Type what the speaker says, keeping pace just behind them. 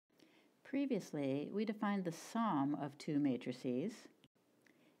Previously, we defined the sum of two matrices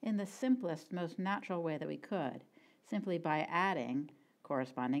in the simplest, most natural way that we could, simply by adding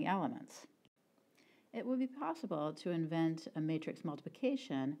corresponding elements. It would be possible to invent a matrix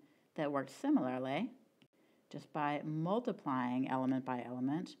multiplication that worked similarly, just by multiplying element by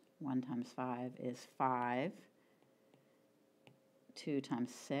element. 1 times 5 is 5. 2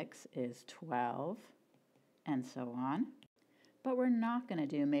 times 6 is 12, and so on. But we're not going to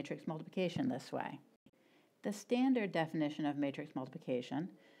do matrix multiplication this way. The standard definition of matrix multiplication,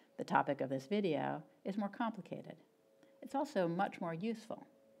 the topic of this video, is more complicated. It's also much more useful.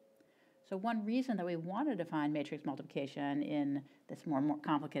 So one reason that we want to define matrix multiplication in this more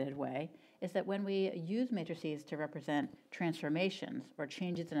complicated way is that when we use matrices to represent transformations or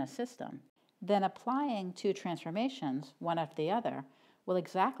changes in a system, then applying two transformations, one after the other, will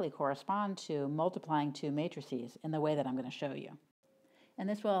exactly correspond to multiplying two matrices in the way that I'm going to show you. And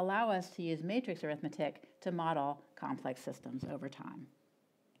this will allow us to use matrix arithmetic to model complex systems over time.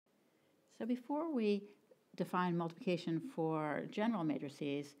 So before we define multiplication for general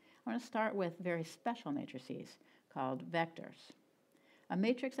matrices, I want to start with very special matrices called vectors. A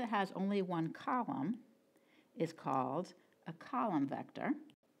matrix that has only one column is called a column vector.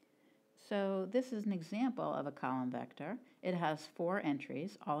 So this is an example of a column vector. It has 4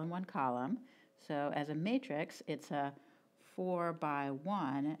 entries, all in one column. So as a matrix, it's a 4 by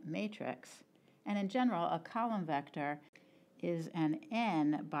 1 matrix. And in general, a column vector is an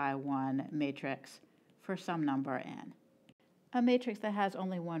n by 1 matrix for some number n. A matrix that has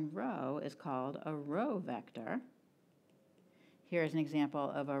only one row is called a row vector. Here's an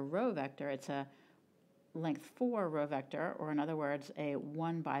example of a row vector. It's a length 4 row vector, or in other words, a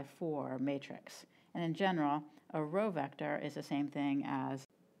 1 by 4 matrix. And in general, a row vector is the same thing as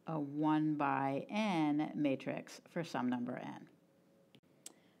a 1 by n matrix for some number n.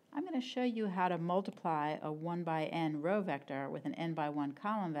 I'm going to show you how to multiply a 1 by n row vector with an n by 1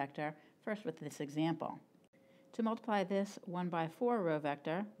 column vector, first with this example. To multiply this 1 by 4 row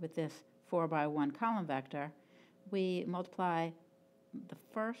vector with this 4 by 1 column vector, we multiply the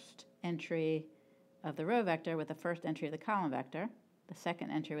first entry of the row vector with the first entry of the column vector, the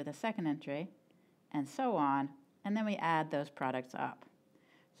second entry with the second entry, and so on, and then we add those products up.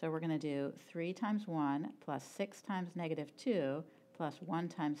 So we're going to do 3 times 1 plus 6 times negative 2 plus 1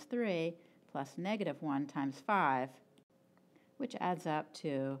 times 3 plus negative 1 times 5, which adds up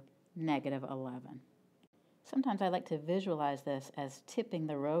to negative 11. Sometimes I like to visualize this as tipping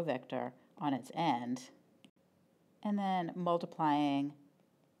the row vector on its end and then multiplying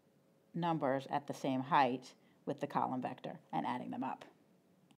numbers at the same height with the column vector and adding them up.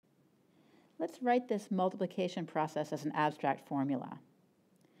 Let's write this multiplication process as an abstract formula.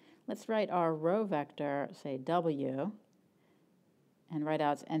 Let's write our row vector, say W, and write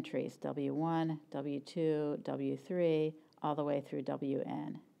out its entries, W1, W2, W3, all the way through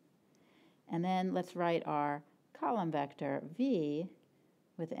Wn. And then let's write our column vector, V,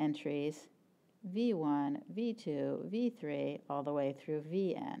 with entries V1, V2, V3, all the way through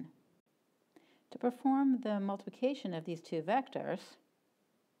Vn. To perform the multiplication of these two vectors,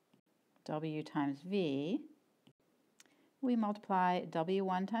 W times V, we multiply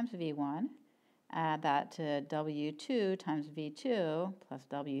W1 times V1, add that to W2 times V2 plus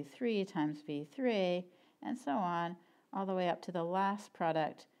W3 times V3, and so on, all the way up to the last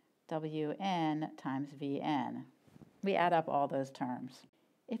product, Wn times Vn. We add up all those terms.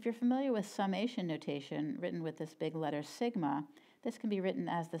 If you're familiar with summation notation written with this big letter sigma, this can be written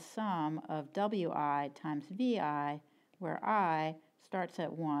as the sum of Wi times Vi, where I starts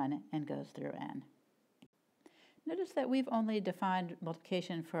at 1 and goes through n. Notice that we've only defined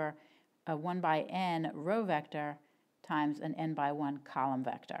multiplication for a 1 by n row vector times an n by 1 column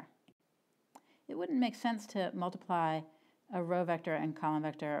vector. It wouldn't make sense to multiply a row vector and column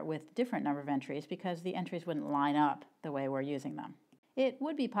vector with different number of entries because the entries wouldn't line up the way we're using them. It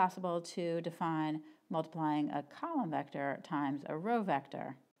would be possible to define multiplying a column vector times a row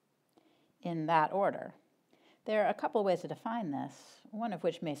vector in that order. There are a couple ways to define this, one of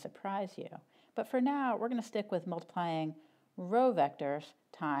which may surprise you. But for now, we're going to stick with multiplying row vectors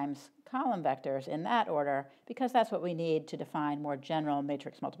times column vectors in that order because that's what we need to define more general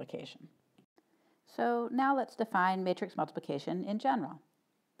matrix multiplication. So now let's define matrix multiplication in general.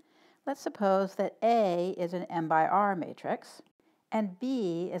 Let's suppose that A is an m by r matrix and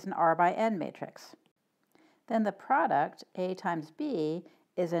B is an r by n matrix. Then the product, A times B,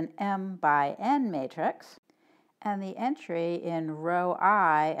 is an m by n matrix, and the entry in row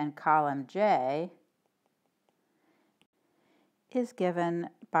I and column J is given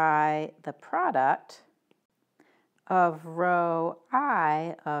by the product of row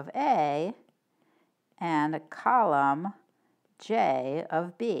I of A and a column J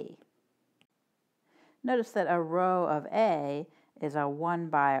of B. Notice that a row of A is a 1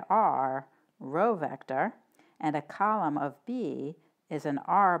 by R row vector, and a column of B is an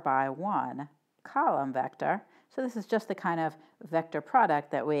R by 1 column vector. So this is just the kind of vector product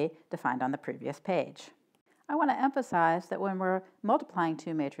that we defined on the previous page. I want to emphasize that when we're multiplying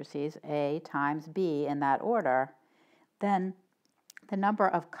two matrices, A times B in that order, then the number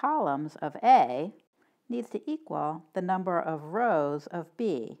of columns of A needs to equal the number of rows of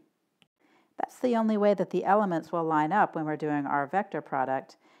B. That's the only way that the elements will line up when we're doing our vector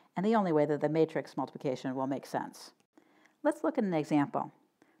product, and the only way that the matrix multiplication will make sense. Let's look at an example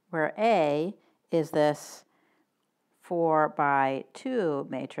where A is this 4 by 2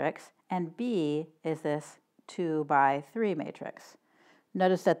 matrix, and B is this 2 by 3 matrix.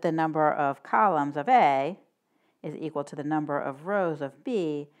 Notice that the number of columns of A is equal to the number of rows of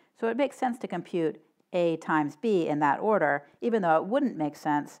B, so it makes sense to compute A times B in that order, even though it wouldn't make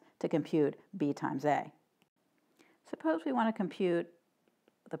sense to compute B times A. Suppose we want to compute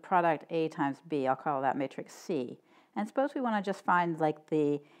the product A times B, I'll call that matrix C, and suppose we want to just find like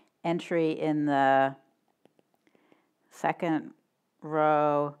the entry in the second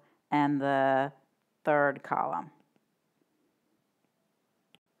row and the third column.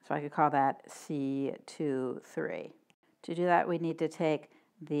 So I could call that C23. To do that, we need to take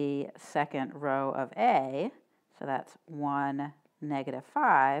the second row of A, so that's 1, negative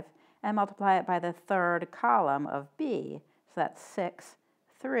 5, and multiply it by the third column of B, so that's 6,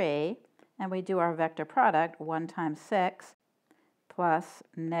 3, and we do our vector product, 1 times 6 plus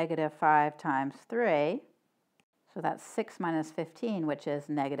negative 5 times 3, so that's 6 minus 15, which is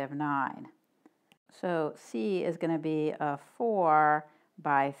negative 9. So C is going to be a 4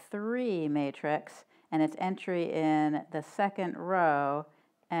 by 3 matrix, and its entry in the second row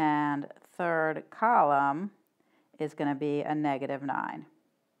and third column is going to be a negative 9.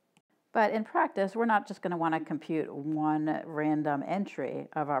 But in practice, we're not just going to want to compute one random entry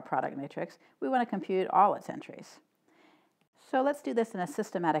of our product matrix. We want to compute all its entries. So let's do this in a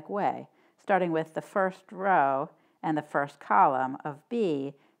systematic way, starting with the first row and the first column of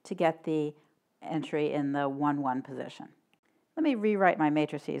B to get the entry in the 1, 1 position. Let me rewrite my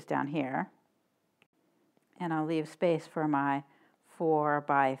matrices down here, and I'll leave space for my 4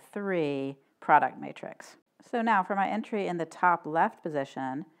 by 3 product matrix. So now for my entry in the top left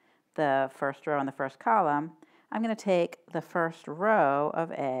position, the first row and the first column, I'm going to take the first row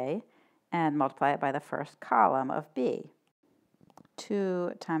of A and multiply it by the first column of B.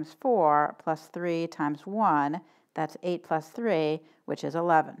 2 times 4 plus 3 times 1, that's 8 plus 3, which is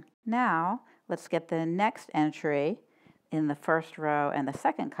 11. Now let's get the next entry in the first row and the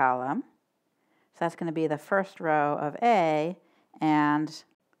second column. So that's going to be the first row of A and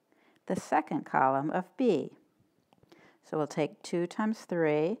the second column of B. So we'll take 2 times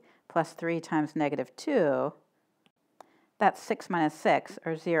 3 plus 3 times negative 2. That's 6 minus 6,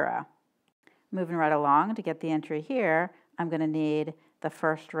 or 0. Moving right along, to get the entry here, I'm going to need the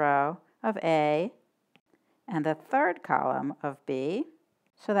first row of A and the third column of B.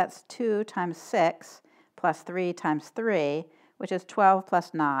 So that's 2 times 6 plus 3 times 3, which is 12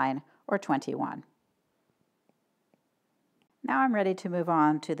 plus 9, or 21. Now I'm ready to move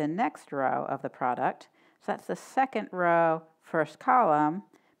on to the next row of the product. So that's the second row, first column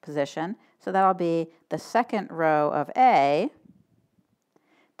position. So that'll be the second row of A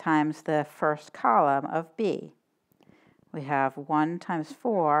times the first column of B. We have 1 times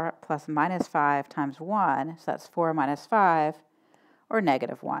 4 plus minus 5 times 1, so that's 4 minus 5, or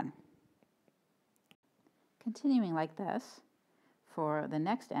negative 1. Continuing like this, for the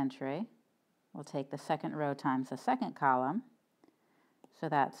next entry, we'll take the second row times the second column. So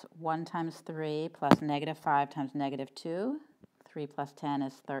that's 1 times 3 plus negative 5 times negative 2. 3 plus 10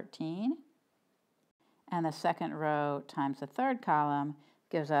 is 13. And the second row times the third column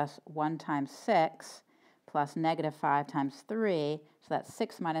gives us 1 times 6 plus negative 5 times 3. So that's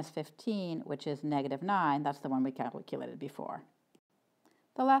 6 minus 15, which is negative 9. That's the one we calculated before.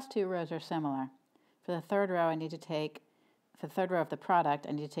 The last two rows are similar. For the third row, for the third row of the product,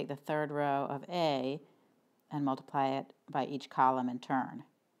 I need to take the third row of A and multiply it by each column in turn.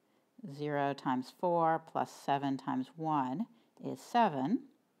 0 times 4 plus 7 times 1 is 7.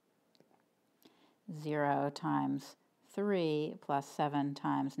 0 times 3 plus 7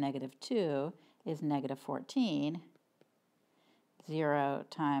 times negative 2 is negative 14. 0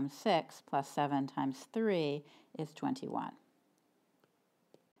 times 6 plus 7 times 3 is 21.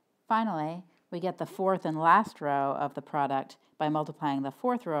 Finally, we get the fourth and last row of the product by multiplying the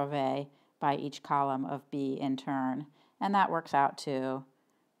fourth row of A by each column of B in turn, and that works out to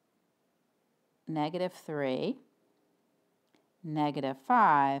 -3,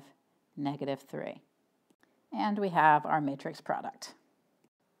 -5, -3. And we have our matrix product.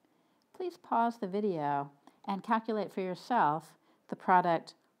 Please pause the video and calculate for yourself the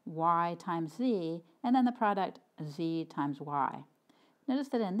product y times z and then the product z times y. Notice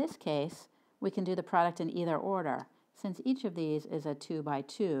that in this case, we can do the product in either order, since each of these is a 2 by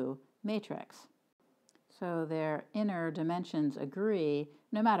 2 matrix. So their inner dimensions agree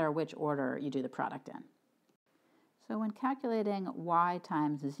no matter which order you do the product in. So when calculating y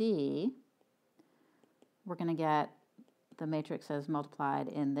times z, we're going to get the matrices multiplied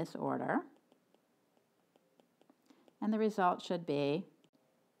in this order. And the result should be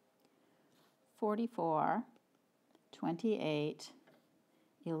 44, 28,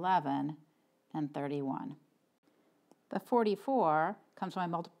 11, and 31. The 44 comes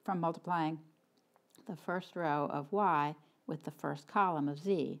from multiplying the first row of y with the first column of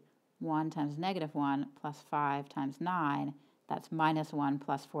z. 1 times -1 plus 5 times 9, that's -1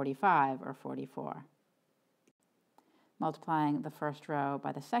 plus 45, or 44. Multiplying the first row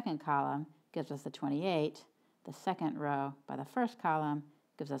by the second column gives us the 28, the second row by the first column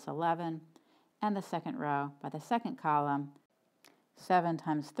gives us 11, and the second row by the second column, 7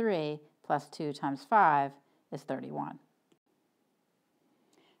 times 3 plus 2 times 5 is 31.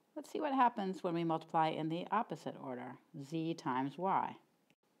 Let's see what happens when we multiply in the opposite order, z times y.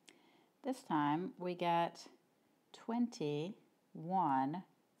 This time we get 20, 1,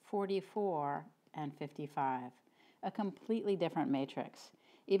 44, and 55. A completely different matrix.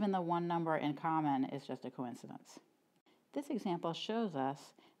 Even the one number in common is just a coincidence. This example shows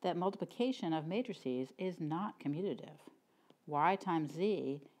us that multiplication of matrices is not commutative. Y times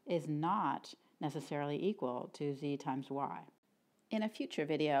z is not necessarily equal to z times y. In a future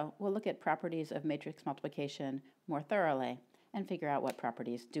video, we'll look at properties of matrix multiplication more thoroughly and figure out what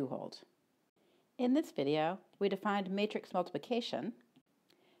properties do hold. In this video, we defined matrix multiplication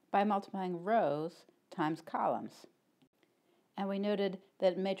by multiplying rows times columns. And we noted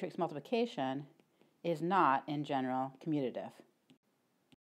that matrix multiplication is not, in general, commutative.